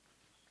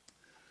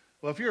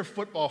Well, if you're a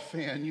football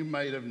fan, you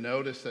might have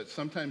noticed that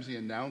sometimes the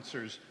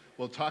announcers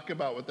will talk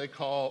about what they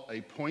call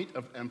a point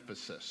of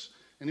emphasis.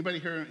 Anybody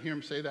hear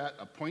him say that?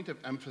 A point of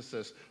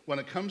emphasis when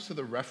it comes to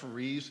the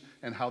referees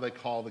and how they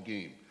call the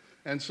game.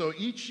 And so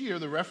each year,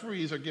 the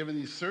referees are given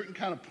these certain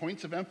kind of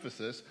points of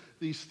emphasis,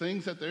 these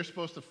things that they're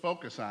supposed to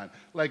focus on,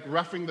 like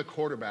roughing the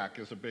quarterback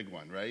is a big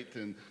one, right?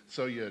 And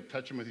so you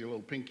touch him with your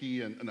little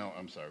pinky, and no,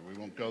 I'm sorry, we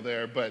won't go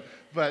there. But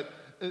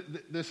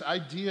this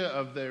idea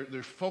of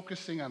they're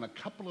focusing on a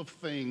couple of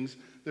things.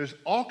 There's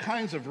all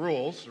kinds of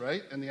rules,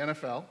 right, in the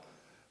NFL,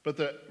 but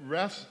the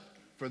refs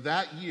for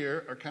that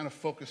year are kind of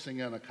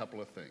focusing on a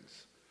couple of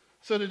things.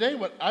 So today,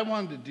 what I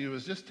wanted to do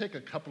is just take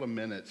a couple of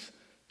minutes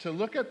to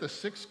look at the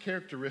 6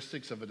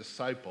 characteristics of a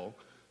disciple.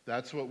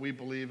 That's what we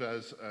believe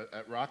as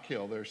at Rock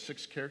Hill. There are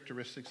 6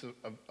 characteristics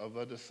of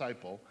a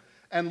disciple.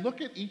 And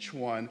look at each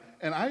one,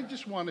 and I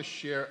just want to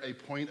share a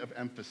point of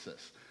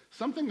emphasis,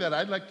 something that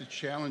I'd like to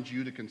challenge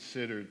you to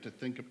consider, to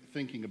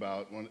thinking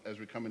about as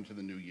we come into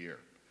the new year.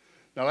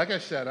 Now, like I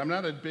said, I'm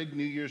not a big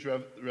New Year's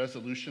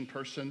resolution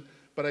person,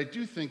 but I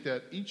do think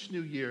that each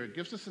new year it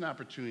gives us an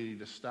opportunity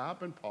to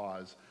stop and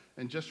pause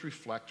and just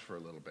reflect for a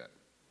little bit.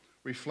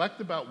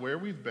 Reflect about where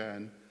we've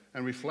been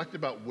and reflect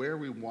about where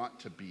we want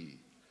to be.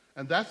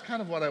 And that's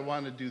kind of what I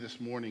want to do this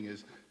morning,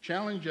 is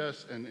challenge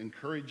us and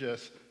encourage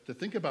us to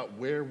think about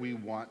where we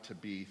want to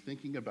be,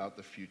 thinking about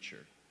the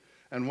future.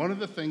 And one of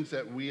the things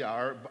that we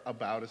are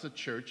about as a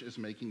church is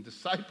making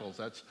disciples.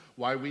 That's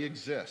why we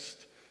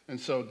exist. And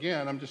so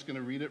again, I'm just going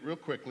to read it real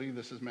quickly.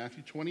 This is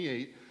Matthew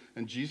 28.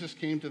 And Jesus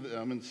came to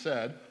them and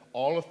said,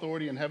 "All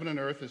authority in heaven and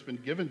earth has been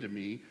given to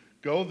me.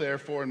 Go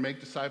therefore and make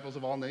disciples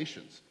of all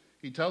nations."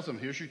 He tells them,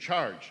 here's your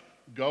charge.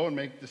 Go and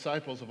make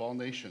disciples of all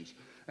nations.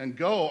 And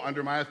go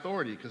under my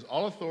authority, because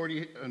all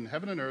authority in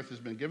heaven and earth has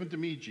been given to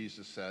me,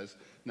 Jesus says.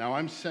 Now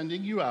I'm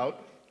sending you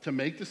out to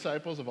make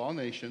disciples of all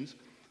nations,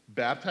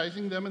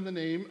 baptizing them in the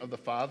name of the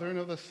Father and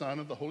of the Son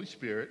and of the Holy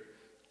Spirit,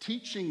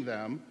 teaching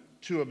them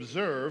to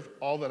observe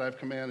all that I've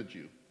commanded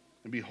you.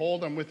 And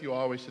behold, I'm with you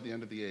always to the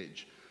end of the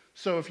age.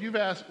 So if you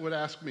would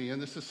ask me,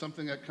 and this is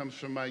something that comes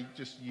from my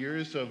just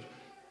years of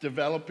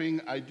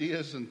developing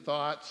ideas and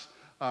thoughts,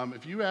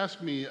 if you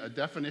ask me a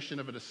definition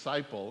of a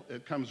disciple,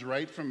 it comes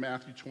right from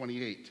Matthew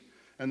 28.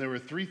 And there were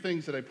 3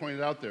 things that I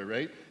pointed out there,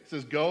 right? It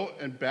says, go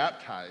and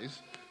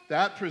baptize.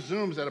 That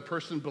presumes that a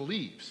person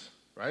believes,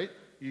 right?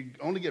 You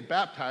only get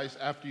baptized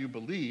after you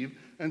believe.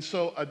 And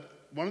so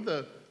one of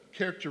the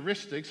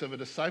characteristics of a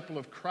disciple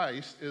of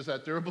Christ is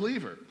that they're a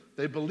believer.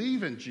 They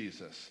believe in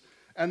Jesus.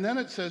 And then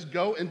it says,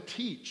 go and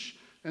teach.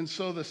 And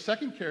so the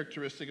second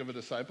characteristic of a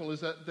disciple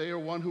is that they are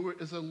one who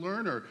is a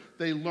learner.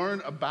 They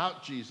learn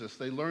about Jesus.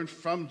 They learn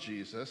from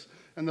Jesus.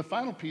 And the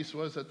final piece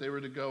was that they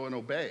were to go and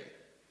obey.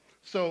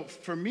 So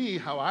for me,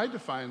 how I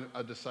define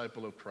a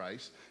disciple of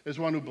Christ is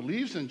one who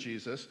believes in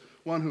Jesus,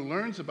 one who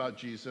learns about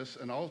Jesus,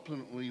 and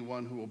ultimately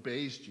one who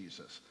obeys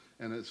Jesus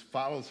and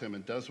follows him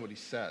and does what he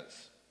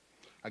says.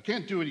 I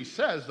can't do what he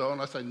says, though,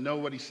 unless I know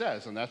what he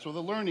says, and that's where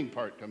the learning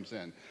part comes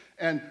in.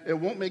 And it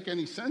won't make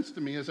any sense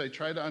to me as I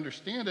try to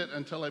understand it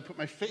until I put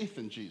my faith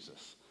in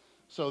Jesus.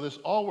 So this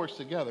all works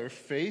together: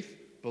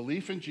 faith,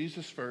 belief in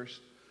Jesus first,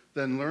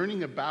 then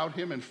learning about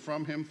him and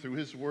from him through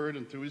his word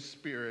and through his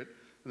spirit,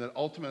 and that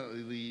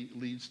ultimately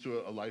leads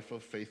to a life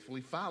of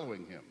faithfully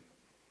following him.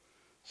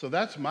 So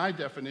that's my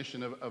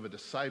definition of a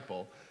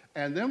disciple.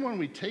 And then when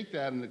we take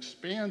that and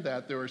expand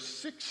that, there are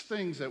 6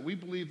 things that we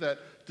believe that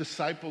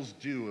disciples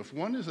do. If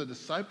one is a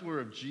disciple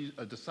of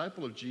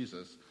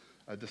Jesus,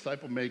 a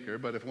disciple maker,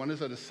 but if one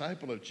is a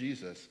disciple of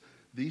Jesus,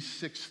 these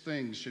 6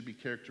 things should be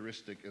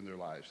characteristic in their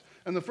lives.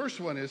 And the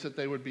first one is that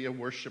they would be a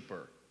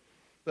worshiper,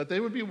 that they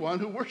would be one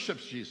who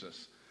worships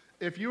Jesus.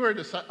 If you are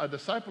a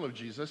disciple of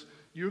Jesus,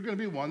 you're going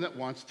to be one that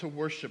wants to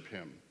worship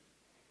him.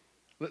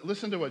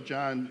 Listen to what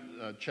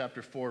John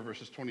chapter 4,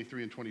 verses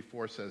 23 and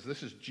 24 says.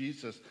 This is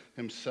Jesus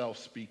himself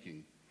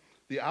speaking.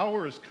 "The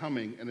hour is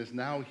coming and is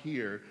now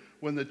here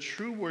when the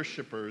true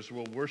worshipers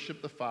will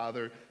worship the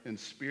Father in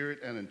spirit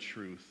and in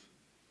truth.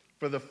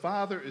 For the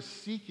Father is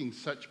seeking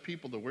such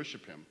people to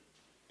worship him."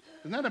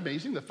 Isn't that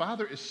amazing? The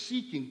Father is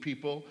seeking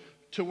people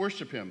to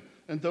worship him,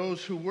 and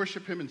those who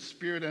worship him in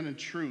spirit and in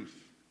truth.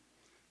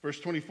 Verse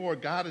 24,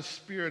 "God is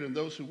spirit, and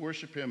those who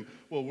worship him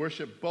will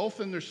worship both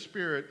in their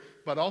spirit,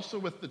 but also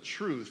with the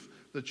truth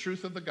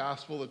of the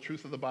gospel, the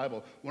truth of the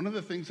Bible." One of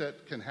the things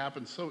that can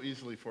happen so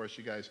easily for us,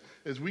 you guys,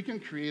 is we can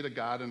create a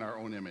God in our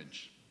own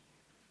image.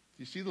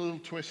 You see the little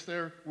twist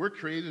there? We're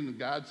created in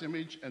God's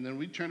image, and then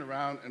we turn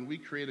around and we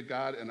create a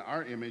God in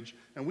our image,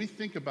 and we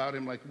think about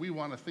him like we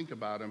want to think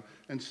about him,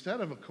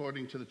 instead of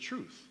according to the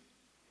truth.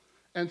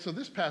 And so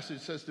this passage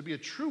says to be a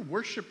true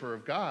worshiper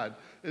of God,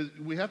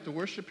 we have to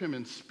worship him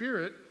in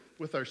spirit,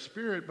 with our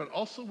spirit, but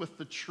also with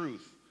the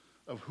truth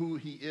of who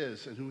he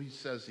is and who he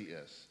says he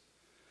is.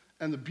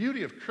 And the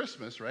beauty of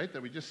Christmas, right,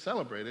 that we just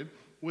celebrated,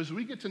 was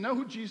we get to know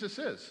who Jesus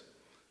is.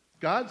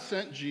 God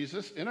sent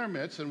Jesus in our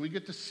midst, and we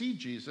get to see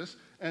Jesus,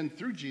 and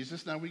through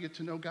Jesus, now we get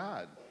to know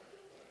God.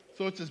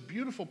 So it's this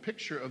beautiful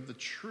picture of the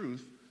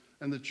truth,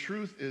 and the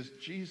truth is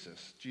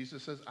Jesus.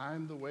 Jesus says,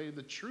 "I'm the way,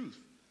 the truth,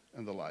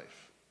 and the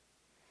life.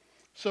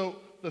 So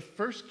the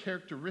first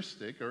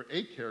characteristic, or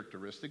a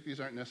characteristic, these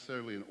aren't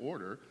necessarily in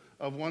order,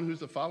 of one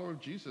who's a follower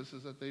of Jesus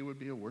is that they would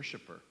be a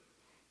worshiper,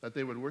 that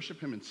they would worship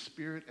him in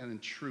spirit and in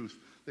truth.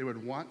 They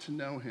would want to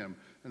know him,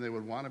 and they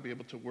would want to be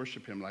able to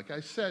worship him. Like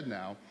I said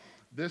now,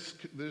 this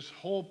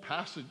whole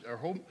passage, or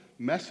whole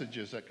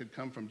messages that could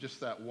come from just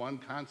that one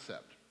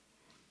concept.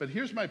 But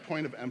here's my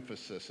point of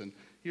emphasis, and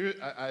here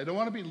I don't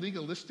want to be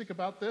legalistic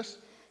about this,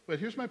 but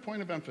here's my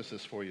point of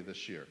emphasis for you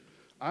this year.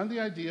 On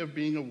the idea of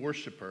being a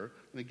worshiper,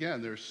 and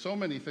again, there's so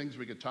many things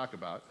we could talk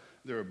about.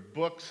 There are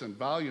books and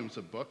volumes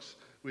of books.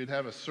 We'd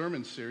have a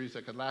sermon series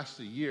that could last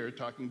a year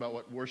talking about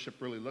what worship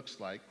really looks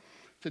like.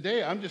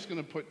 Today, I'm just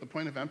going to put the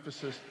point of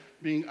emphasis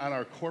being on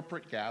our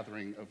corporate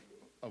gathering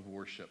of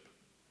worship.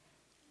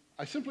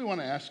 I simply want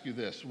to ask you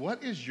this.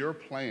 What is your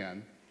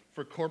plan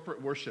for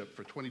corporate worship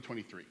for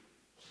 2023?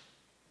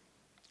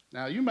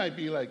 Now, you might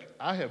be like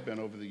I have been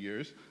over the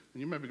years,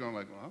 and you might be going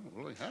like, well, I don't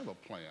really have a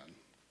plan.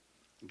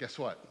 And guess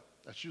what?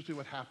 That's usually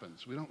what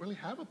happens. We don't really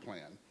have a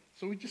plan,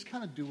 so we just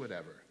kind of do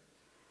whatever.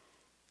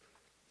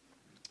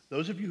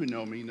 Those of you who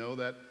know me know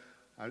that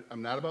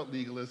I'm not about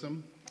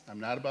legalism. I'm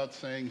not about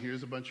saying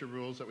here's a bunch of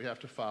rules that we have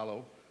to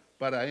follow,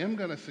 but I am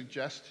going to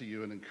suggest to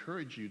you and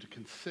encourage you to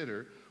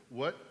consider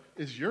what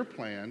is your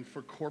plan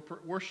for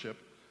corporate worship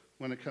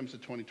when it comes to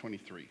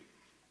 2023.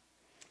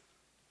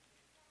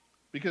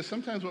 Because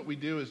sometimes what we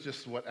do is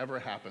just whatever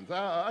happens.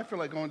 I feel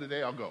like going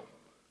today, I'll go.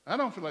 I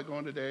don't feel like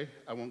going today,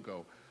 I won't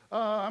go.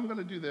 I'm going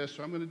to do this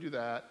or I'm going to do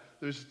that.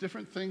 There's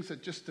different things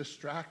that just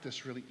distract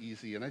us really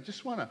easy. And I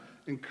just want to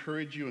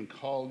encourage you and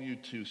call you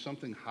to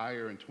something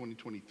higher in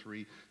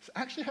 2023. So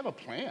actually have a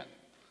plan.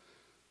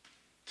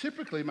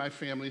 Typically, my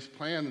family's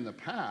plan in the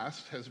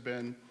past has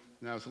been,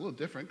 now it's a little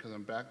different because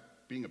I'm back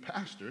being a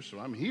pastor, so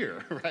I'm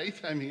here, right?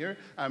 I'm here.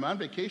 I'm on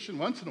vacation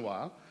once in a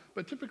while.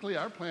 But typically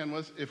our plan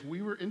was if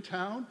we were in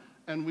town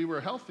and we were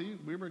healthy,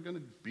 we were going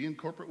to be in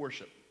corporate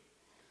worship.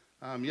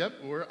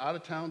 Yep, we're out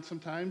of town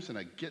sometimes, and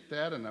I get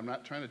that, and I'm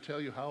not trying to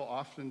tell you how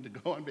often to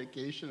go on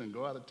vacation and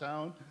go out of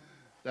town.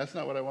 That's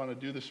not what I want to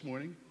do this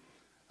morning.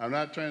 I'm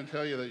not trying to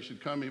tell you that you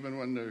should come even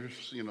when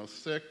there's,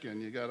 sick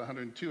and you got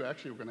 102.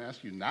 Actually, we're going to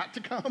ask you not to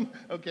come,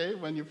 okay,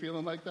 when you're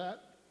feeling like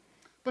that.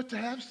 But to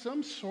have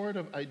some sort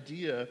of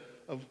idea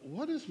of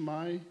what is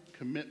my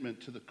commitment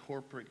to the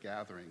corporate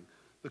gathering,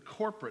 the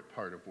corporate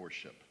part of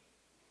worship.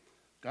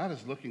 God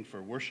is looking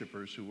for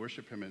worshipers who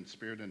worship him in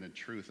spirit and in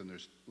truth, and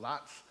there's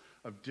lots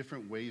of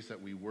different ways that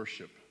we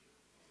worship.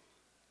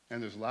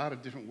 And there's a lot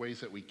of different ways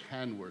that we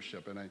can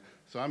worship.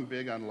 So I'm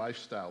big on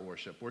lifestyle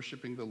worship,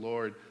 worshiping the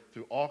Lord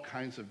through all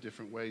kinds of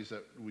different ways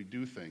that we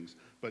do things.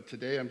 But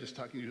today I'm just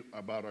talking to you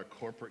about our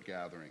corporate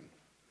gathering.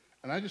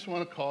 And I just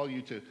want to call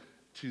you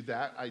to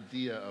that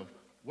idea of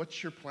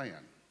what's your plan?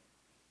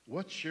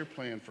 What's your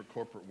plan for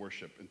corporate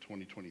worship in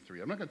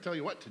 2023? I'm not going to tell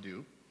you what to do.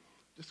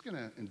 I'm just going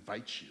to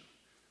invite you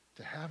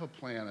to have a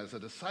plan as a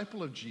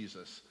disciple of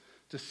Jesus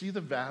to see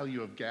the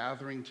value of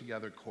gathering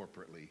together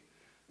corporately,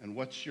 and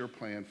what's your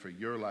plan for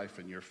your life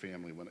and your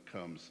family when it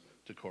comes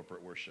to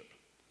corporate worship.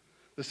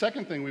 The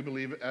second thing we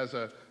believe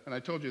and I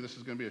told you this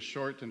is going to be a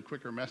short and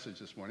quicker message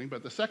this morning,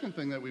 but the second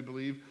thing that we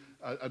believe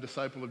a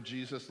disciple of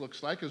Jesus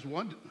looks like is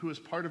one who is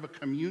part of a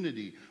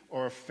community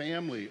or a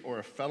family or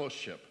a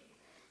fellowship.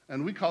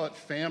 And we call it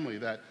family,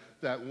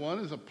 that one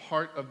is a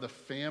part of the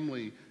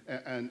family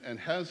and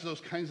has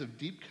those kinds of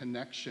deep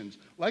connections.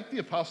 Like the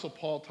Apostle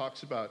Paul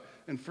talks about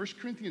in 1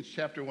 Corinthians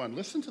chapter 1.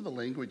 Listen to the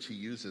language he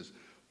uses.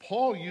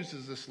 Paul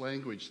uses this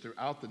language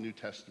throughout the New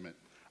Testament.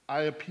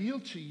 I appeal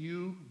to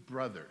you,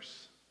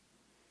 brothers.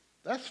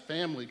 That's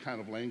family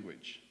kind of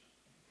language.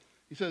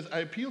 He says, I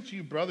appeal to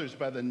you, brothers,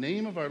 by the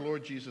name of our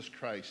Lord Jesus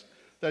Christ,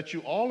 that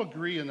you all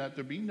agree and that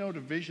there be no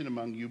division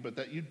among you, but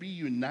that you'd be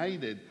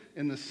united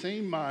in the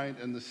same mind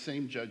and the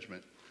same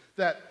judgment.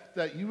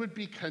 That you would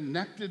be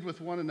connected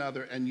with one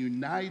another and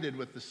united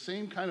with the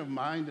same kind of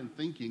mind and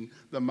thinking,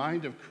 the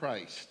mind of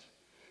Christ.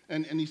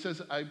 And he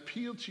says, I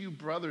appeal to you,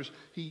 brothers.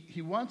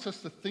 He wants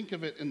us to think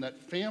of it in that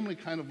family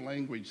kind of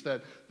language,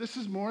 that this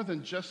is more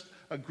than just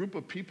a group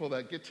of people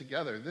that get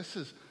together. This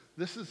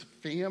is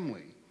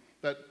family,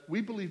 that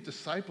we believe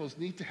disciples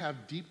need to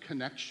have deep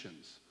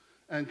connections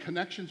and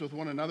connections with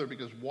one another,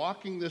 because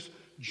walking this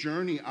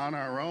journey on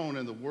our own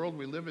in the world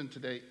we live in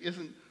today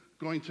isn't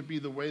going to be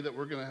the way that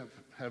we're going to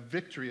have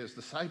victory as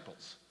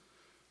disciples.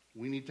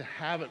 We need to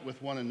have it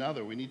with one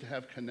another. We need to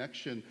have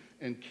connection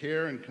and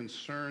care and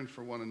concern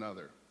for one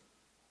another.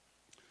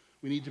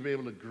 We need to be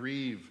able to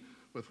grieve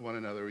with one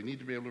another. We need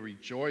to be able to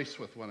rejoice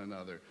with one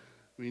another.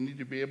 We need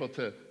to be able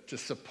to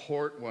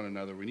support one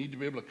another. We need to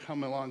be able to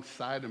come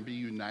alongside and be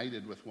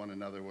united with one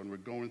another when we're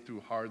going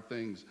through hard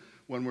things,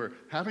 when we're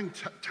having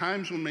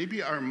times when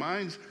maybe our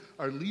minds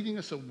are leading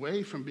us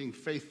away from being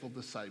faithful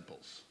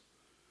disciples.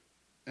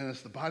 And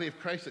it's the body of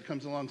Christ that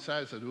comes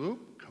alongside and says,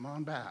 oop, come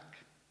on back.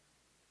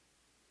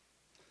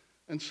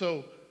 And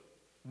so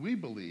we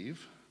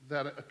believe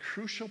that a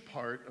crucial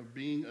part of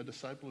being a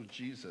disciple of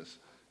Jesus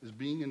is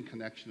being in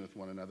connection with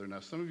one another. Now,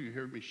 some of you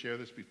heard me share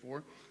this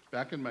before.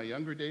 Back in my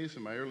younger days,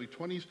 in my early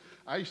 20s,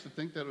 I used to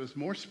think that it was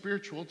more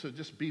spiritual to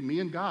just be me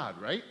and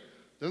God, right?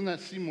 Doesn't that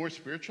seem more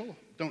spiritual?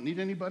 Don't need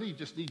anybody,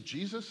 just need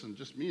Jesus, and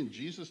just me and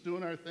Jesus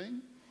doing our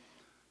thing.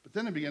 But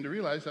then I began to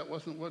realize that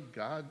wasn't what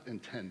God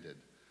intended.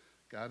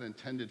 God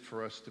intended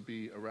for us to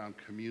be around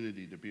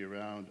community, to be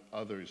around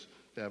others,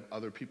 to have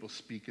other people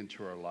speak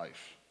into our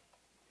life.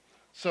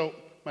 So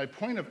my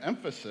point of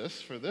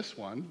emphasis for this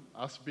one,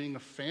 us being a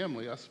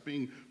family, us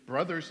being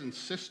brothers and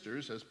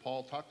sisters, as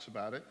Paul talks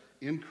about it,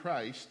 in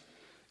Christ,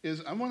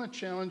 is I want to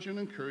challenge you and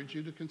encourage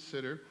you to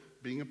consider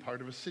being a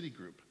part of a city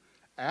group.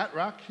 At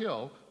Rock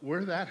Hill,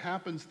 where that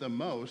happens the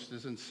most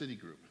is in city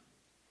group.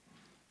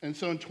 And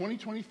so in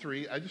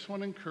 2023, I just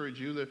want to encourage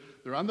you that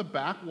they're on the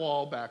back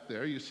wall back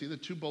there. You see the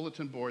 2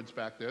 bulletin boards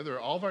back there. They're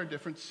all of our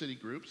different city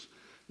groups.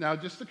 Now,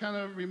 just to kind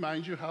of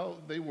remind you how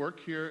they work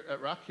here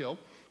at Rock Hill,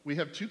 we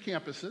have 2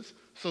 campuses.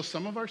 So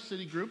some of our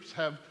city groups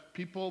have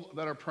people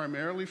that are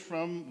primarily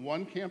from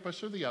one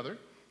campus or the other.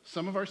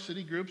 Some of our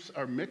city groups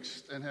are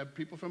mixed and have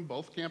people from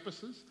both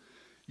campuses.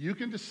 You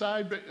can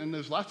decide, and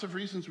there's lots of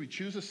reasons we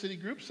choose a city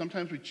group.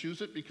 Sometimes we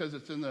choose it because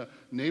it's in the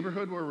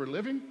neighborhood where we're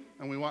living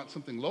and we want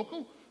something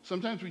local.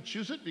 Sometimes we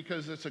choose it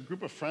because it's a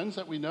group of friends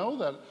that we know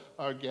that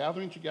are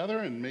gathering together,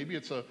 and maybe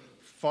it's a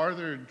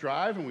farther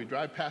drive and we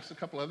drive past a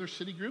couple other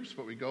city groups,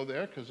 but we go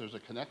there because there's a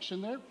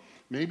connection there.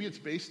 Maybe it's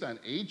based on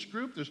age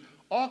group. There's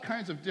all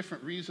kinds of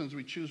different reasons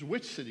we choose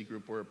which city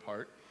group we're a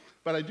part.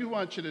 But I do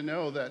want you to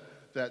know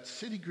that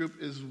city group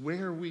is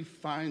where we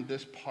find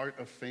this part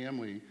of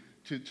family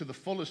to the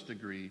fullest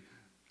degree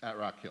at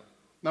Rock Hill.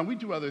 Now, we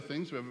do other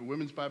things. We have a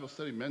women's Bible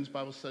study, men's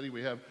Bible study.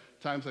 We have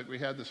times like we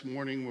had this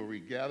morning where we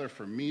gather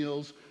for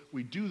meals.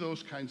 We do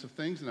those kinds of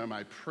things. And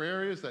my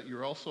prayer is that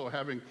you're also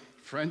having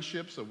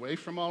friendships away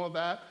from all of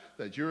that,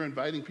 that you're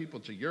inviting people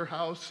to your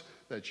house,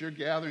 that you're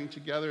gathering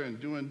together and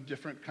doing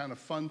different kind of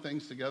fun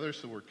things together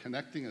so we're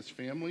connecting as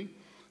family.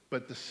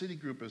 But the city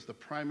group is the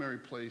primary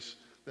place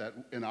that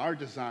in our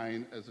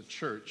design as a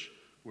church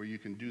where you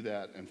can do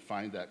that and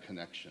find that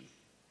connection.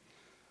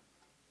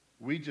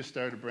 We just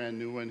started a brand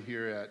new one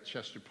here at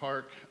Chester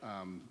Park.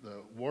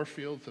 The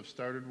Warfields have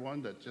started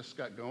one that just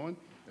got going.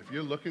 If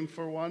you're looking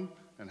for one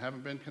and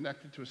haven't been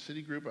connected to a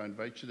city group, I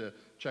invite you to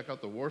check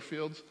out the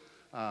Warfields.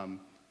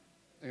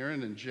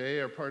 Aaron and Jay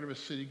are part of a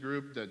city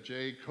group that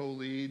Jay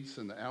co-leads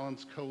and the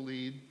Allens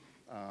co-lead.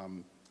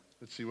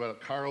 Let's see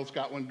what Carl's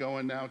got one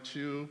going now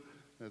too.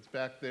 That's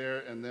back there.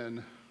 And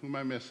then who am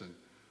I missing?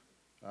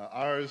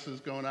 Ours is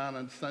going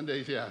on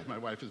Sundays. Yeah, my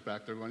wife is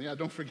back there going, yeah,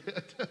 don't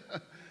forget.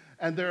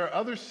 And there are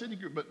other city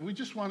groups, but we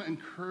just want to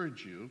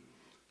encourage you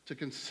to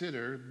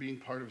consider being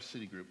part of a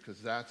city group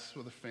because that's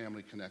where the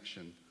family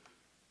connection,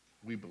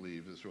 we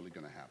believe, is really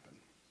going to happen.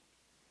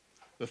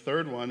 The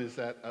third one is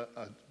that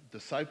a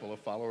disciple, a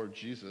follower of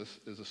Jesus,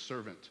 is a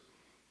servant.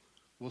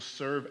 Will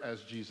serve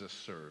as Jesus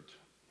served.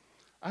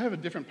 I have a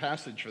different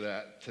passage for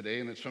that today,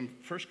 and it's from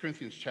 1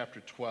 Corinthians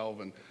chapter 12,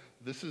 and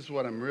this is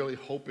what I'm really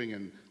hoping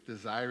and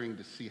desiring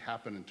to see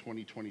happen in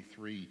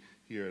 2023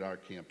 here at our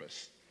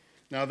campus.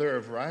 Now, there are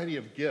a variety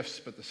of gifts,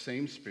 but the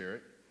same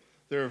Spirit.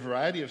 There are a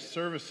variety of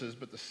services,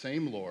 but the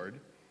same Lord.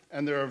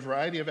 And there are a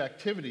variety of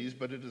activities,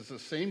 but it is the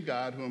same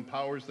God who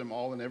empowers them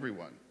all and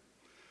everyone.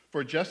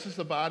 For just as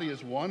the body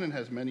is one and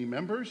has many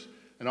members,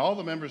 and all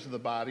the members of the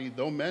body,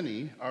 though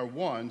many, are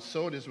one,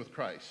 so it is with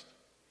Christ.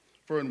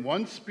 For in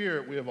one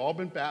Spirit we have all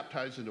been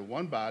baptized into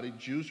one body,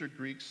 Jews or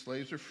Greeks,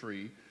 slaves or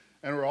free,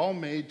 and we're all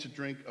made to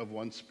drink of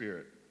one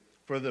Spirit.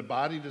 For the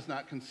body does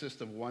not consist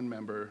of one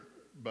member,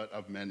 but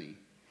of many.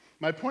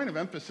 My point of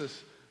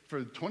emphasis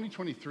for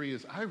 2023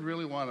 is I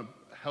really want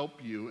to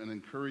help you and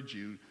encourage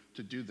you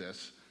to do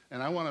this,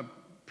 and I want to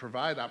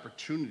provide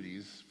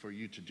opportunities for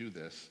you to do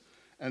this,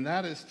 and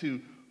that is to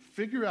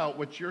figure out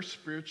what your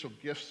spiritual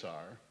gifts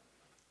are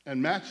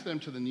and match them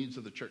to the needs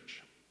of the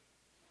church.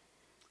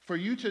 For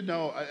you to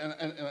know,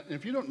 and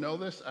if you don't know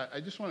this, I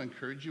just want to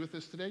encourage you with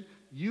this today.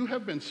 You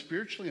have been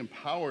spiritually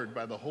empowered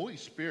by the Holy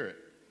Spirit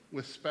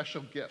with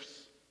special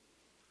gifts.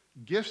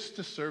 Gifts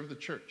to serve the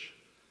church.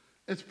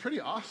 It's pretty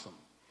awesome.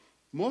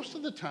 Most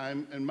of the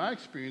time, in my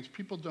experience,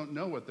 people don't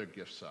know what their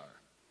gifts are.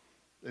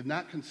 They've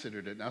not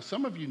considered it. Now,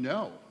 some of you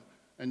know,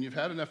 and you've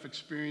had enough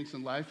experience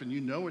in life, and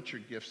you know what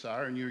your gifts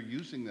are, and you're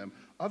using them.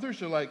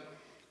 Others are like,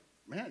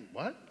 man,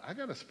 what? I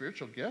got a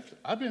spiritual gift?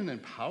 I've been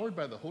empowered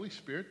by the Holy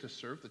Spirit to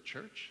serve the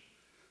church?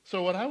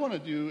 So what I want to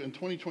do in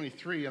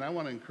 2023, and I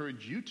want to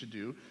encourage you to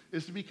do,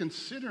 is to be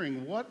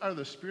considering what are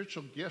the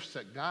spiritual gifts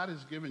that God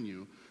has given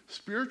you,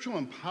 spiritual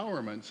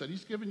empowerments that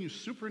he's given you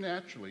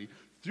supernaturally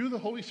through the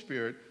Holy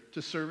Spirit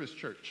to serve his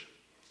church.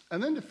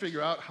 And then to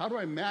figure out, how do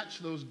I match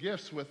those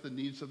gifts with the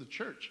needs of the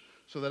church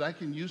so that I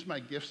can use my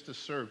gifts to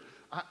serve?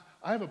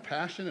 I have a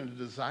passion and a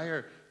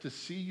desire to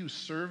see you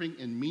serving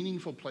in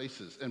meaningful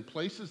places, and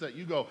places that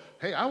you go,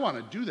 hey, I want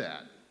to do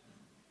that.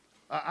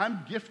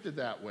 I'm gifted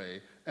that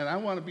way, and I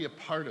want to be a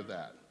part of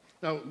that.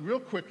 Now,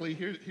 real quickly,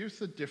 here's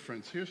the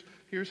difference.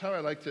 Here's how I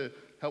like to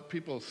help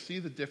people see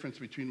the difference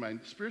between my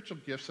spiritual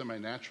gifts and my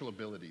natural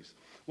abilities.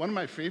 One of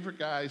my favorite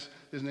guys,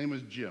 his name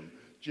was Jim.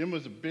 Jim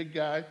was a big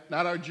guy,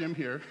 not our Jim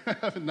here,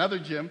 another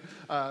Jim,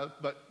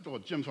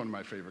 Jim's one of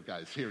my favorite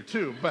guys here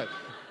too, but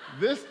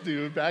this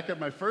dude back at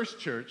my first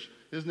church,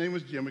 his name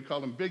was Jim. We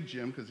called him Big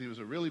Jim because he was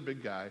a really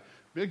big guy.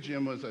 Big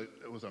Jim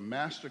was a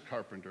master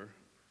carpenter.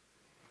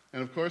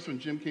 And of course, when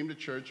Jim came to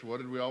church, what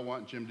did we all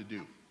want Jim to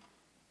do?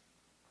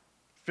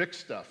 Fix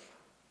stuff.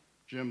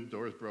 Jim,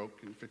 door's broke,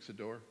 can you fix a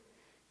door?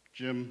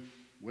 Jim,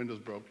 window's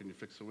broke, can you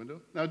fix the window?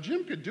 Now,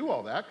 Jim could do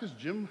all that because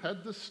Jim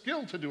had the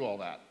skill to do all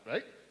that,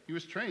 right? He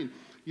was trained.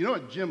 You know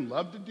what Jim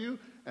loved to do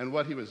and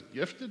what he was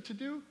gifted to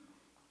do?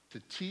 To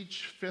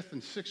teach 5th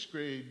and 6th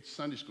grade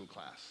Sunday school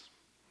class.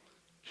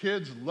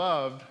 Kids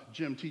loved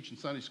Jim teaching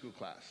Sunday school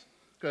class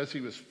because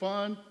he was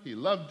fun, he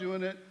loved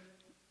doing it.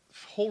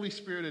 Holy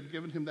Spirit had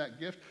given him that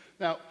gift.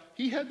 Now,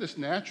 he had this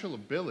natural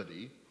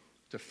ability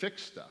to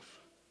fix stuff,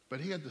 but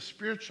he had the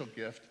spiritual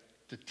gift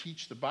to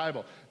teach the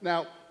Bible.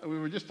 Now, we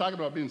were just talking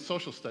about being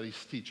social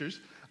studies teachers.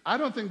 I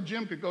don't think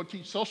Jim could go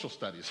teach social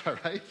studies, all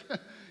right?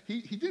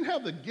 He didn't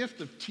have the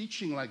gift of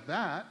teaching like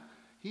that.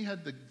 He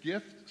had the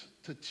gift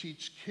to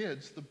teach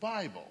kids the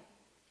Bible,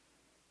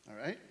 all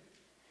right?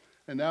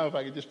 And now if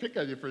I could just pick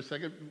on you for a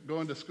second,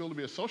 going to school to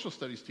be a social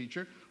studies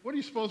teacher, what do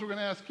you suppose we're going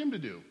to ask him to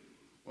do?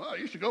 Well,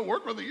 you should go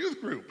work with a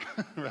youth group,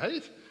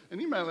 right? And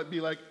he might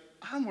be like,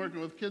 I'm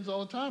working with kids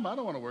all the time. I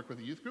don't want to work with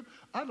a youth group.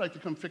 I'd like to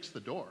come fix the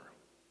door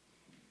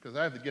because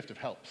I have the gift of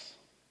helps.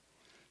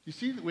 You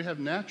see that we have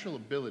natural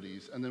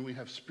abilities and then we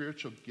have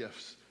spiritual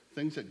gifts,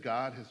 things that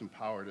God has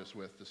empowered us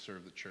with to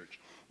serve the church.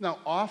 Now,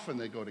 often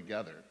they go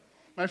together.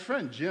 My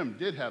friend Jim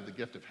did have the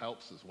gift of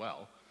helps as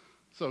well,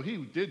 so he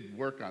did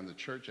work on the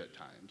church at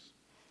times.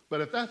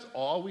 But if that's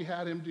all we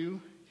had him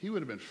do, he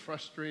would have been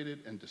frustrated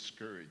and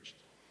discouraged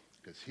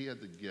because he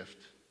had the gift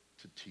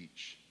to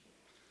teach.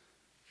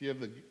 If you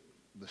have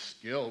the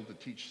skill to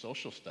teach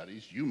social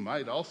studies, you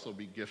might also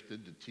be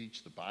gifted to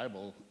teach the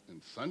Bible in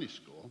Sunday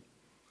school,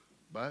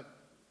 but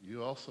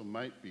you also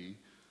might be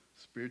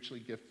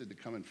spiritually gifted to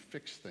come and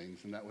fix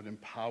things, and that would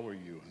empower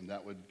you, and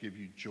that would give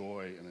you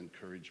joy and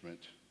encouragement.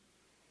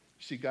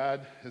 You see,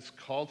 God has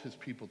called his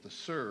people to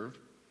serve.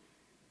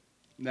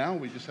 Now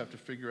we just have to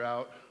figure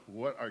out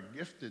what our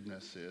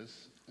giftedness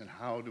is and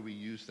how do we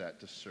use that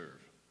to serve.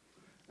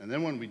 And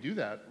then when we do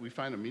that, we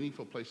find a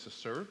meaningful place to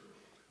serve,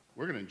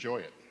 we're going to enjoy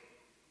it.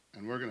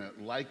 And we're going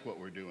to like what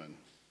we're doing.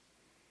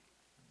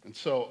 And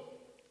so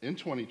in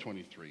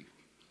 2023,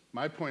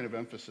 my point of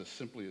emphasis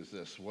simply is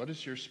this. What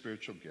is your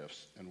spiritual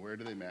gifts and where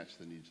do they match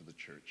the needs of the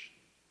church?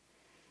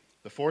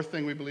 The fourth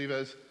thing we believe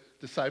as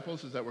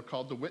disciples is that we're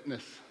called to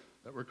witness,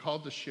 that we're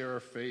called to share our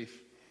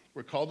faith.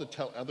 We're called to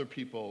tell other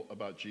people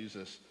about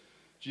Jesus.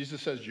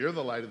 Jesus says, you're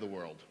the light of the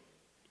world.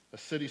 A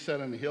city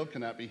set on a hill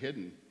cannot be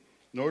hidden.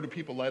 Nor do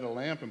people light a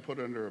lamp and put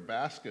it under a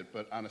basket,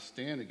 but on a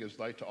stand it gives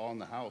light to all in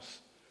the house.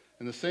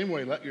 In the same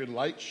way, let your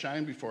light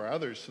shine before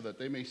others so that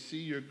they may see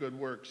your good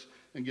works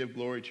and give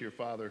glory to your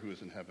Father who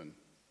is in heaven.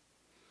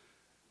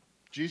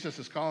 Jesus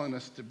is calling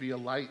us to be a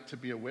light, to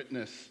be a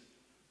witness.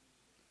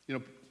 You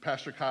know,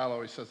 Pastor Kyle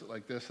always says it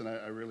like this, and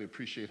I really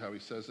appreciate how he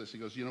says this. He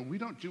goes, you know, we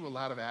don't do a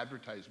lot of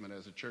advertisement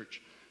as a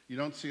church. You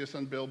don't see us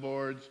on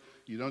billboards.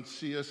 You don't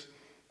see us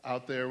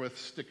out there with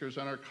stickers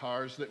on our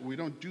cars. That we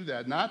don't do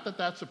that. Not that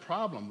that's a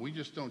problem. We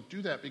just don't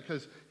do that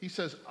because he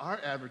says our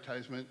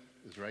advertisement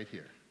is right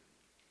here.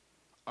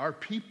 Our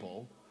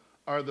people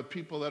are the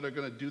people that are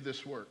going to do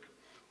this work.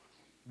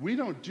 We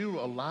don't do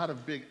a lot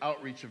of big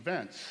outreach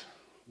events.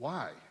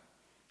 Why?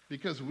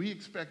 Because we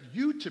expect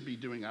you to be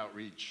doing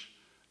outreach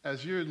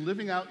as you're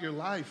living out your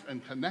life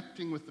and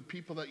connecting with the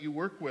people that you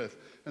work with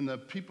and the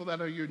people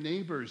that are your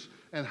neighbors.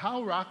 And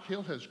how Rock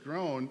Hill has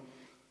grown.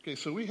 Okay,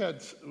 so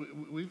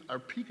our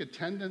peak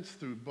attendance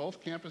through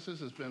both campuses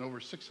has been over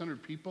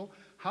 600 people.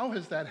 How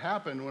has that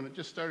happened when it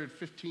just started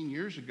 15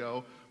 years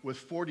ago with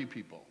 40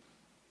 people?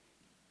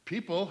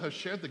 People have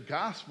shared the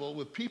gospel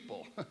with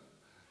people.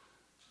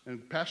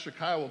 And Pastor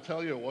Kyle will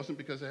tell you it wasn't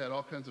because they had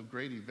all kinds of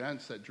great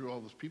events that drew all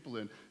those people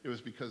in. It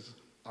was because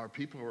our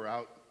people were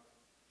out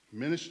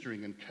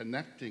ministering and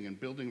connecting and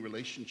building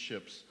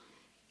relationships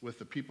with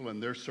the people in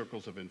their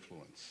circles of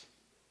influence.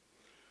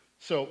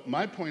 So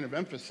my point of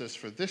emphasis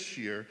for this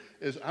year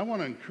is I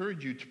want to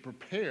encourage you to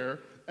prepare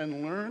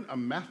and learn a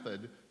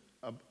method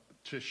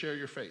to share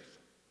your faith.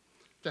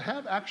 To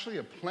have actually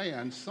a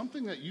plan,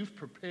 something that you've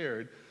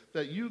prepared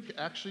that you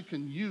actually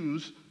can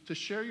use to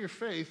share your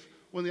faith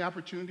when the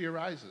opportunity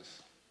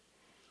arises.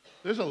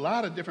 There's a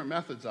lot of different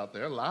methods out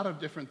there, a lot of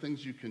different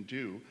things you can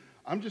do.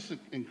 I'm just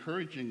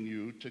encouraging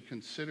you to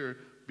consider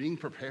being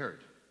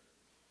prepared.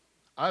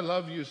 I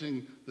love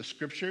using the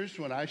scriptures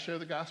when I share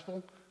the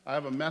gospel. I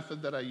have a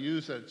method that I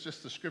use that's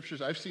just the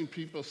scriptures. I've seen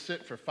people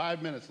sit for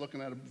 5 minutes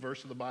looking at a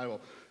verse of the Bible.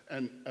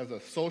 And as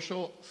a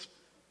social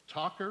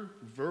talker,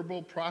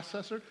 verbal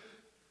processor, it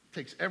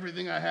takes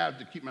everything I have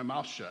to keep my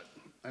mouth shut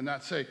and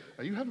not say,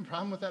 are you having a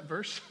problem with that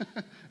verse?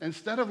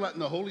 Instead of letting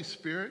the Holy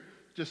Spirit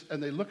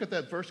and they look at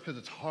that verse because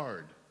it's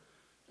hard.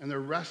 And they're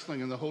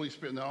wrestling in the Holy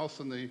Spirit. And then all of a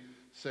sudden they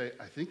say,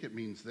 I think it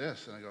means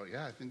this. And I go,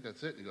 yeah, I think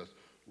that's it. And he goes,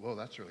 whoa,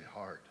 that's really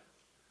hard.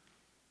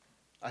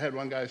 I had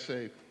one guy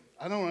say,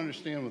 I don't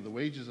understand what the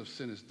wages of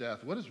sin is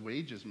death. What does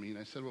wages mean?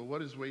 I said, well,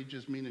 what does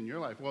wages mean in your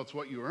life? Well, it's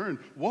what you earn.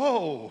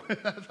 Whoa,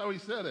 that's how he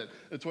said it.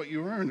 It's what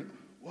you earn.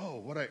 Whoa,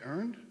 what I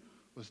earned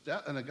was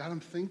death. And it got him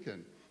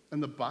thinking.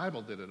 And the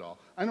Bible did it all.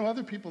 I know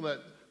other people that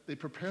they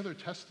prepare their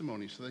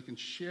testimony so they can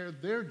share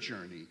their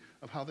journey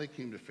of how they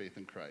came to faith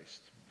in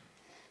Christ.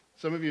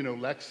 Some of you know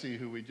Lexi,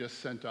 who we just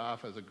sent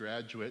off as a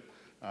graduate.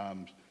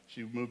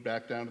 She moved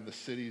back down to the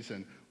cities,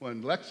 and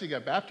when Lexi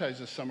got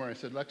baptized this summer, I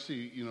said,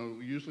 Lexi,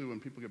 usually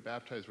when people get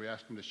baptized, we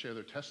ask them to share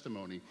their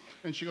testimony.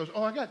 And she goes,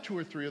 oh, I got 2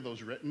 or 3 of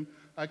those written.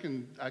 I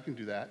can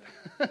do that.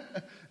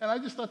 And I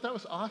just thought that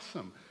was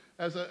awesome.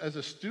 As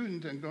a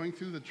student and going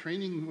through the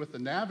training with the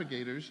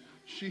navigators,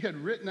 she had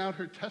written out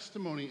her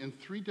testimony in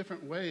 3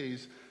 different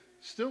ways,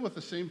 still with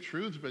the same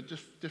truths, but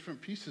just different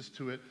pieces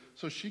to it,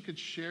 so she could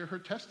share her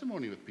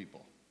testimony with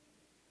people.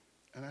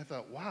 And I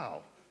thought,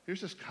 wow, here's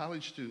this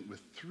college student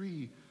with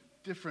 3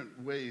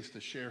 different ways to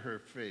share her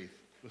faith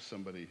with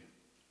somebody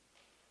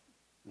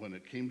when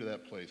it came to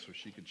that place where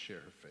she could share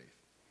her faith.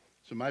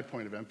 So my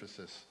point of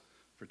emphasis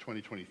for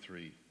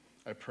 2023,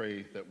 I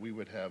pray that we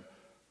would have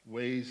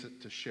ways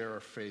to share our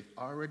faith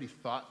already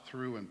thought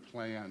through and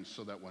planned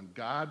so that when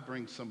God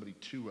brings somebody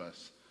to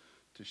us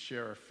to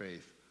share our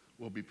faith,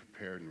 we'll be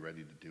prepared and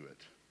ready to do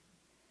it.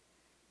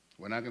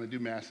 We're not going to do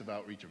massive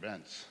outreach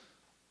events,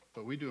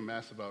 but we do a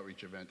massive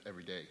outreach event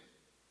every day.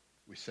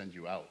 We send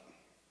you out.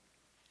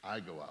 I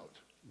go out.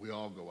 We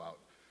all go out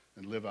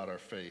and live out our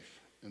faith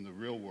in the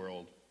real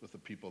world with the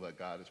people that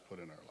God has put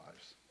in our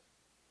lives.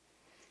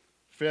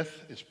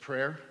 5th is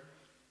prayer.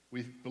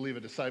 We believe a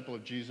disciple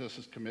of Jesus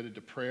is committed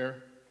to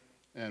prayer.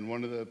 And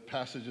one of the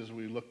passages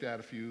we looked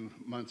at a few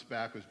months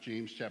back was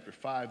James chapter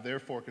 5.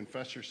 Therefore,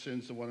 confess your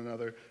sins to one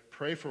another,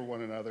 pray for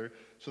one another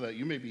so that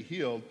you may be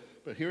healed.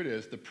 But here it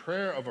is. The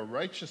prayer of a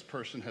righteous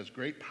person has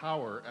great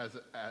power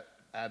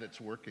at its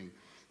working.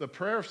 The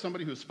prayer of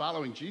somebody who's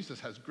following Jesus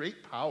has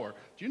great power.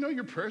 Do you know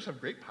your prayers have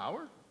great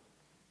power?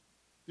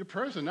 Your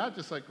prayers are not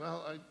just like,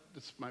 well,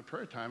 it's my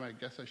prayer time. I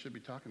guess I should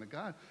be talking to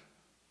God.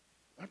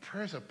 Our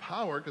prayers have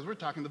power because we're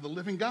talking to the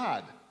living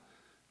God.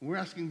 And we're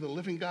asking the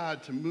living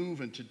God to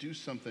move and to do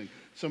something.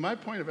 So my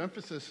point of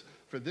emphasis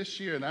for this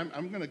year, and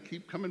I'm going to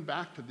keep coming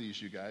back to these,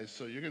 you guys,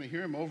 so you're going to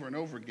hear them over and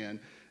over again,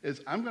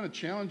 is I'm going to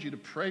challenge you to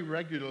pray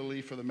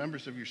regularly for the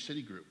members of your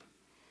city group.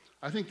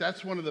 I think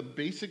that's one of the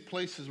basic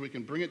places we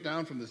can bring it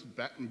down from this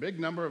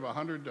big number of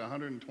 100 to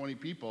 120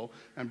 people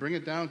and bring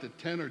it down to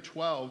 10 or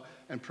 12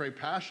 and pray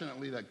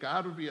passionately that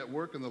God would be at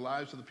work in the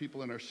lives of the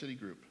people in our city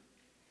group.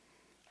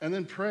 And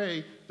then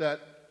pray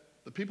that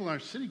the people in our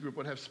city group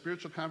would have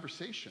spiritual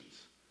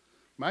conversations.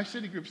 My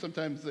city group,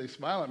 sometimes they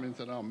smile at me and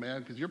say, oh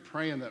man, because you're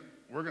praying that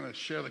we're going to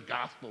share the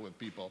gospel with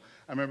people.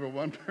 I remember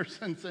one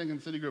person saying in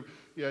the city group,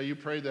 yeah, you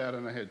prayed that,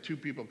 and I had 2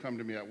 people come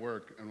to me at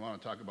work and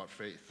want to talk about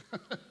faith.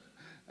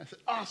 I said,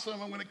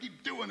 awesome, I'm going to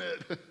keep doing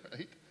it,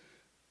 right?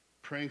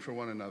 Praying for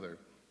one another,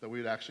 that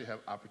we'd actually have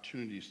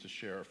opportunities to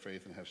share our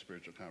faith and have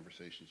spiritual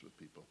conversations with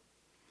people.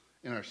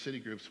 In our city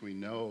groups, we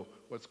know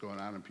what's going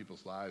on in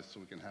people's lives, so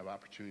we can have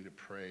opportunity to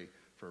pray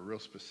for real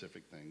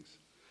specific things.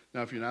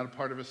 Now, if you're not a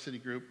part of a city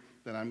group,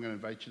 then I'm going to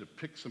invite you to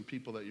pick some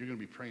people that you're going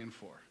to be praying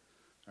for,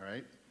 all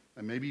right?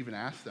 And maybe even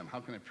ask them,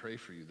 how can I pray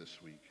for you this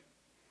week?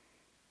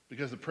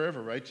 Because the prayer of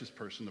a righteous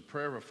person, the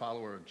prayer of a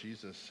follower of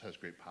Jesus has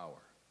great power.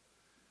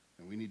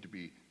 And we need to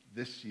be,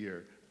 this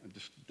year,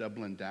 just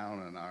doubling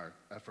down on our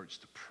efforts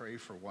to pray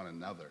for one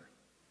another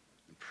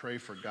and pray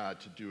for God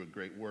to do a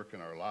great work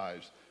in our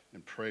lives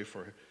and pray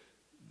for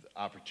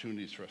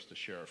opportunities for us to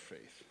share our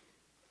faith.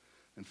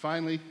 And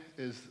finally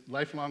is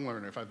lifelong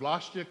learner. If I've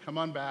lost you, come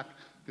on back,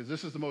 because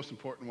this is the most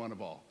important one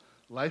of all.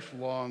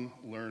 Lifelong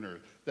learner.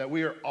 That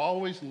we are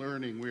always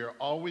learning. We are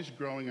always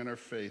growing in our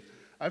faith.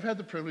 I've had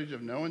the privilege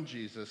of knowing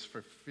Jesus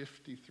for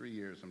 53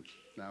 years. I'm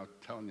now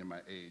telling you my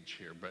age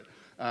here, but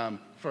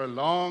for a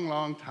long,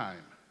 long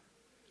time.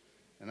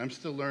 And I'm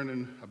still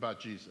learning about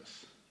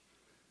Jesus.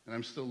 And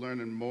I'm still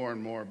learning more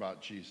and more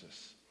about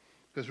Jesus.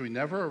 Because we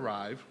never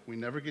arrive. We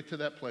never get to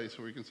that place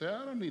where we can say,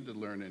 I don't need to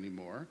learn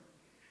anymore.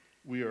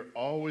 We are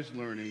always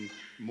learning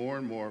more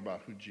and more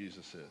about who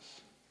Jesus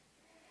is.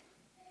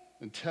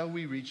 Until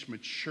we reach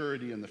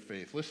maturity in the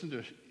faith. Listen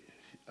to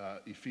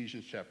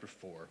Ephesians chapter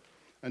 4.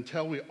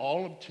 Until we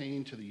all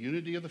obtain to the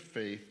unity of the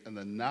faith and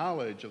the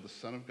knowledge of the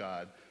Son of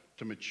God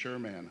to mature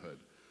manhood.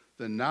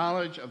 The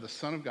knowledge of the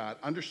Son of God,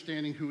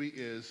 understanding who he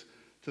is,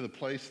 to the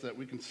place that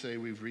we can say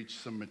we've reached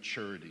some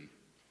maturity.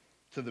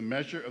 To the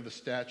measure of the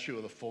stature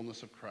of the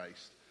fullness of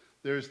Christ.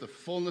 There's the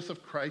fullness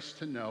of Christ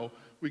to know.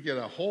 We get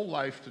a whole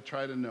life to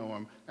try to know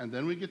him, and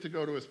then we get to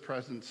go to his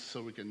presence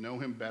so we can know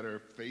him better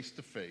face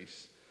to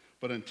face.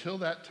 But until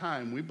that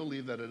time, we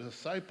believe that a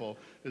disciple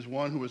is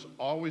one who is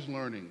always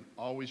learning,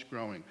 always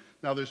growing.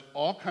 Now, there's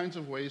all kinds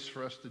of ways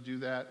for us to do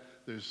that.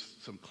 There's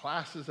some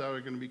classes that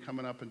are going to be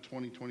coming up in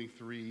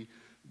 2023,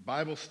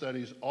 Bible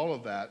studies, all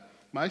of that.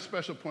 My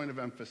special point of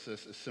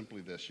emphasis is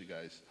simply this, you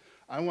guys.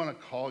 I want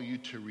to call you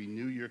to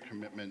renew your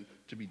commitment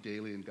to be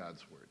daily in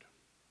God's Word.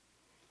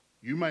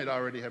 You might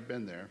already have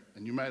been there,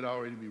 and you might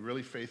already be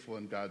really faithful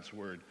in God's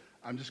Word.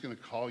 I'm just going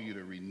to call you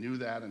to renew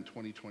that in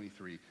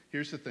 2023.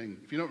 Here's the thing.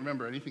 If you don't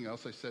remember anything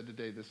else I said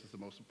today, this is the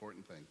most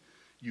important thing.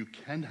 You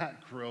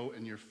cannot grow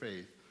in your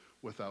faith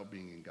without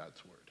being in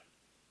God's Word.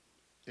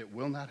 It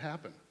will not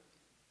happen.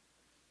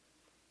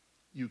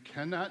 You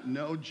cannot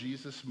know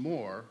Jesus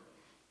more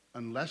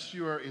unless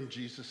you are in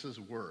Jesus'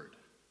 Word.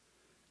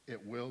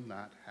 It will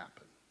not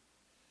happen.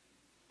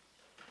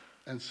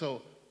 And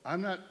so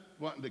I'm not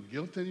wanting to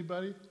guilt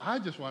anybody. I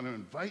just want to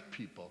invite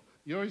people.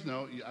 You always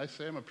know, I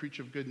say I'm a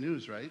preacher of good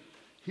news, right?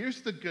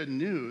 Here's the good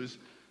news.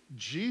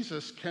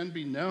 Jesus can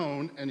be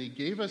known, and he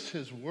gave us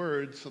his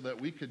word so that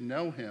we could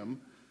know him,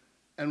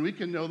 and we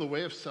can know the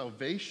way of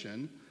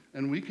salvation,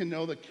 and we can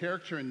know the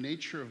character and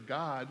nature of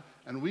God,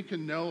 and we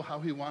can know how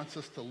he wants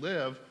us to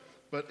live.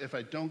 But if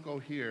I don't go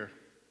here,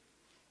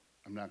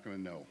 I'm not going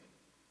to know.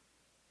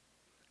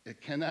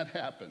 It cannot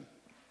happen.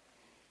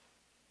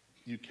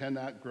 You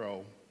cannot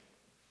grow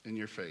in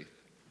your faith.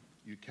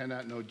 You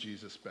cannot know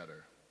Jesus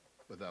better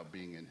without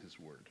being in his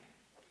word.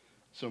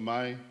 So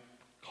my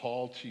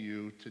call to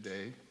you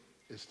today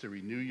is to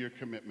renew your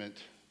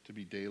commitment to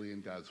be daily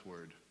in God's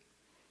word,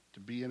 to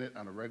be in it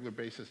on a regular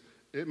basis.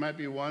 It might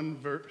be one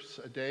verse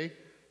a day.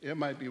 It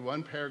might be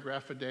one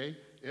paragraph a day.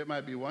 It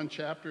might be one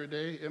chapter a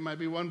day. It might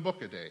be one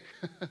book a day.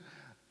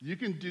 You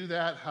can do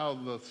that how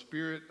the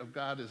Spirit of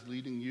God is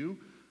leading you.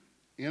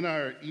 In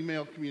our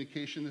email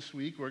communication this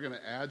week, we're going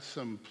to add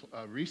some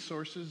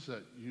resources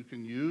that you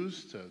can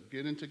use to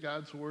get into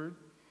God's word.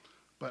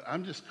 But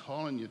I'm just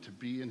calling you to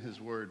be in his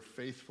word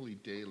faithfully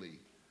daily.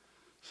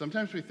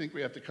 Sometimes we think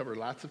we have to cover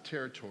lots of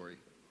territory,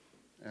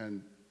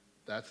 and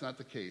that's not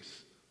the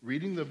case.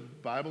 Reading the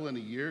Bible in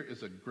a year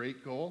is a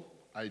great goal.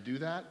 I do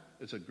that.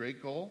 It's a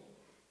great goal.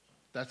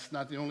 That's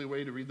not the only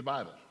way to read the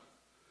Bible.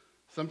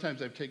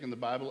 Sometimes I've taken the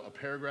Bible a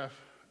paragraph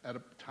at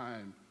a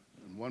time,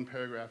 and one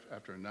paragraph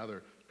after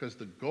another, because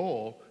the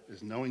goal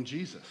is knowing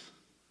Jesus,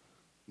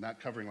 not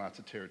covering lots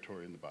of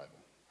territory in the Bible.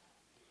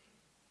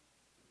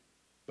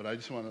 But I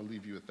just want to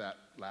leave you with that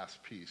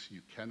last piece.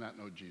 You cannot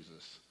know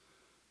Jesus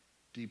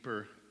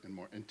deeper and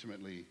more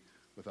intimately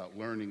without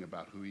learning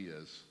about who he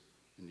is,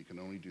 and you can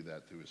only do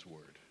that through his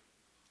word.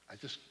 I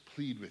just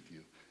plead with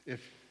you.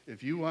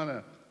 If you want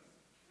to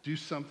do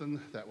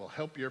something that will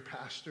help your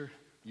pastor,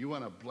 you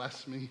want to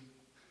bless me,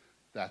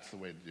 that's the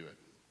way to do it.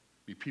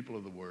 Be people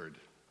of the word.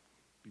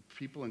 Be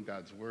people in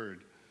God's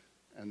word.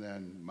 And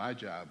then my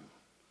job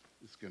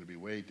is going to be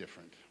way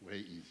different, way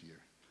easier.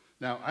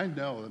 Now, I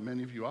know that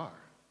many of you are.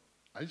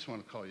 I just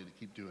want to call you to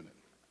keep doing it.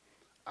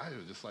 I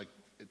would just like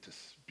it to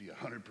be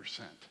 100%,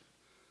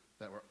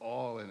 that we're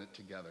all in it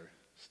together,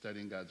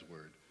 studying God's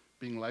word,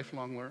 being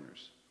lifelong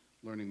learners,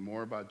 learning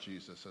more about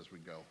Jesus as we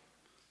go,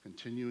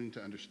 continuing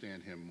to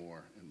understand him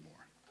more and more.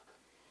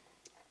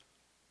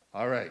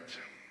 All right.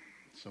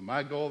 So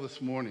my goal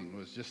this morning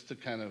was just to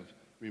kind of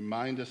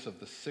remind us of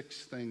the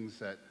 6 things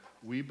that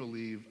we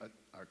believe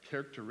are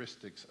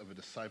characteristics of a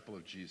disciple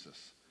of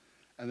Jesus.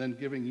 And then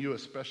giving you a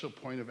special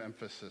point of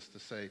emphasis to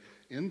say,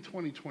 in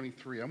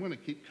 2023, I'm going to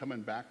keep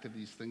coming back to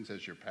these things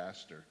as your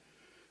pastor.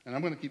 And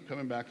I'm going to keep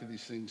coming back to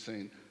these things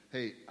saying,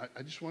 hey,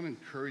 I just want to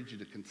encourage you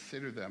to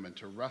consider them and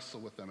to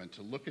wrestle with them and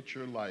to look at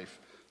your life,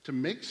 to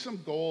make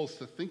some goals,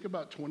 to think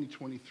about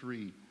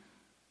 2023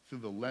 through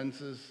the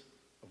lenses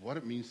of what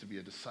it means to be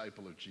a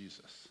disciple of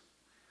Jesus.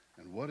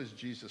 And what is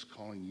Jesus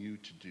calling you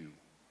to do?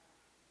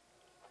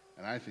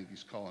 And I think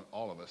he's calling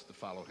all of us to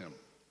follow him.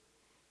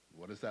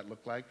 What does that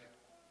look like?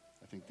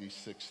 I think these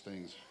 6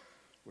 things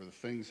were the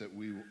things that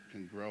we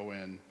can grow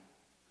in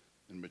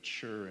and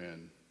mature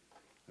in.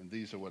 And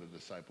these are what a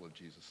disciple of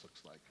Jesus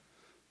looks like.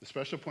 The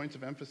special points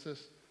of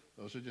emphasis,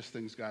 those are just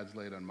things God's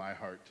laid on my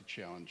heart to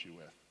challenge you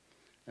with.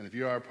 And if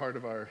you are a part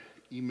of our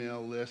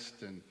email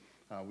list, and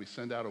we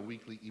send out a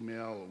weekly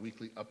email, a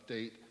weekly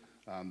update,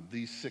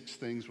 these 6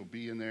 things will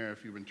be in there.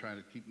 If you've been trying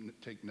to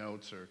take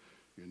notes or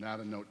you're not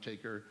a note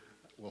taker,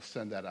 we'll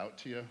send that out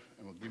to you,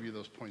 and we'll give you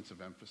those points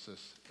of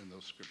emphasis in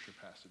those scripture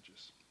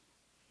passages.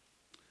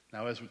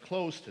 Now, as we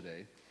close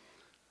today,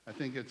 I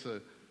think it's a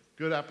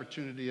good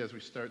opportunity as we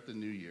start the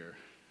new year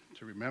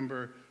to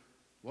remember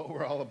what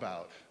we're all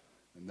about,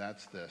 and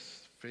that's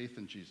this: faith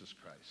in Jesus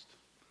Christ.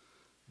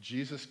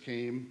 Jesus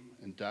came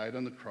and died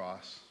on the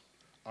cross.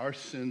 Our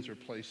sins were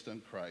placed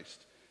on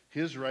Christ.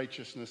 His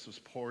righteousness was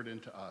poured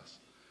into us.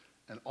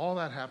 And all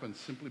that happened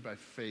simply by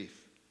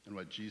faith in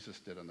what Jesus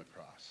did on the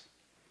cross.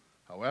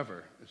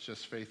 However, it's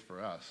just faith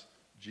for us.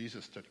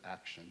 Jesus took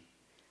action,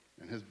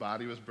 and his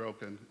body was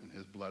broken, and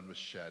his blood was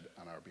shed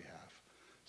on our behalf.